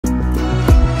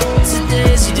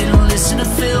the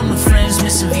film with friends,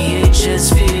 missing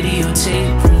VHS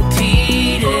videotape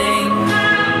repeating.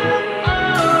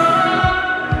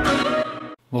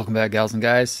 Welcome back, gals and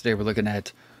guys. Today we're looking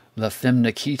at Femme,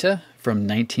 Nikita from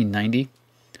 1990.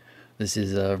 This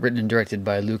is written and directed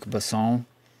by Luc Besson,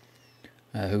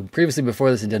 who previously before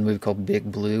this had done a movie called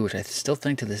Big Blue, which I still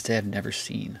think to this day I've never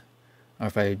seen. Or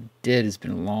if I did, it's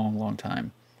been a long, long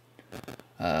time.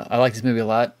 I like this movie a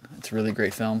lot. It's a really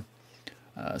great film.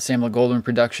 Samuel Goldwyn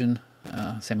production,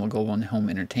 Samuel Goldwyn Home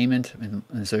Entertainment in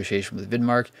association with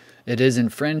Vidmark. It is in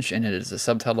French and it is a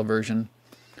subtitle version.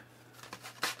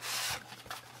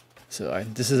 So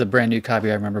this is a brand new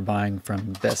copy I remember buying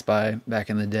from Best Buy back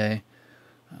in the day.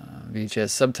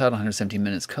 VHS subtitle, 117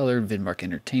 minutes colored, Vidmark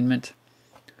Entertainment.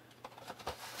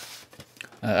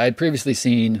 I had previously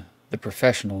seen The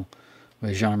Professional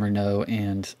with Jean Reno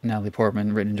and Natalie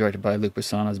Portman, written and directed by Luc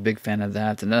Besson. I was a big fan of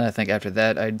that. And then I think after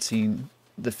that I'd seen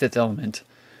The Fifth Element.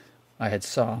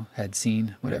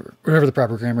 Whatever the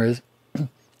proper grammar is.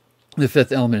 The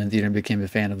Fifth Element in theater, and became a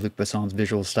fan of Luc Besson's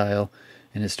visual style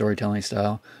and his storytelling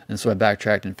style. And so I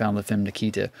backtracked and found La Femme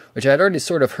Nikita, which I had already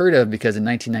sort of heard of because in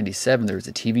 1997 there was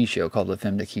a TV show called La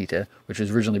Femme Nikita, which was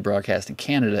originally broadcast in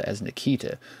Canada as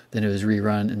Nikita. Then it was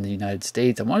rerun in the United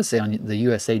States, I want to say on the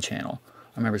USA channel.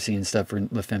 I remember seeing stuff for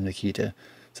La Femme Nikita.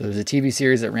 So there's a TV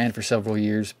series that ran for several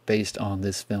years based on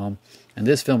this film. And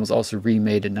this film was also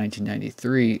remade in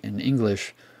 1993 in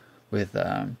English with,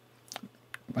 I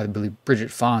believe, Bridget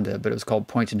Fonda, but it was called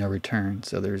Point of No Return.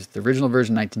 So there's the original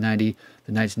version, 1990,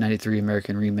 the 1993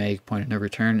 American remake, Point of No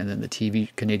Return, and then the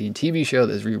Canadian TV show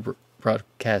that is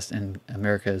rebroadcast in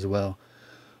America as well.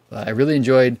 I really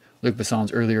enjoyed Luc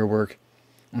Besson's earlier work.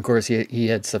 Of course, he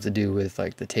had stuff to do with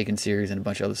like the Taken series and a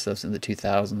bunch of other stuff in the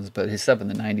 2000s, but his stuff in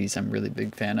the 90s I'm a really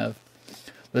big fan of.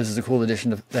 This is a cool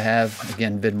addition to have.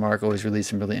 Again, Vidmark always released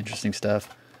some really interesting stuff.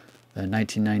 The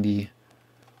 1990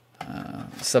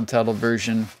 subtitle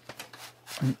version.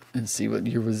 Let's see, what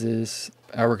year was this?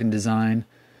 Artwork and Design,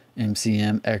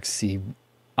 MCM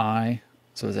XCI.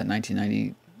 So is that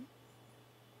 1990?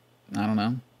 I don't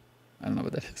know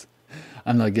what that is.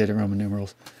 I'm not good at Roman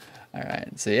numerals. All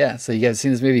right, so yeah, so you guys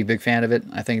seen this movie? Big fan of it.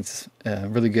 I think it's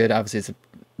really good. Obviously, it's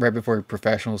right before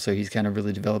Professional, so he's kind of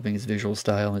really developing his visual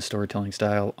style and his storytelling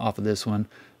style off of this one,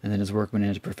 and then his work went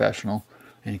into Professional,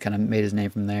 and he kind of made his name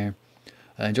from there.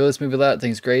 Enjoy this movie a lot. I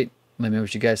think it's great. Let me know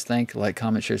what you guys think. Like,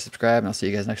 comment, share, subscribe, and I'll see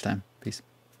you guys next time. Peace.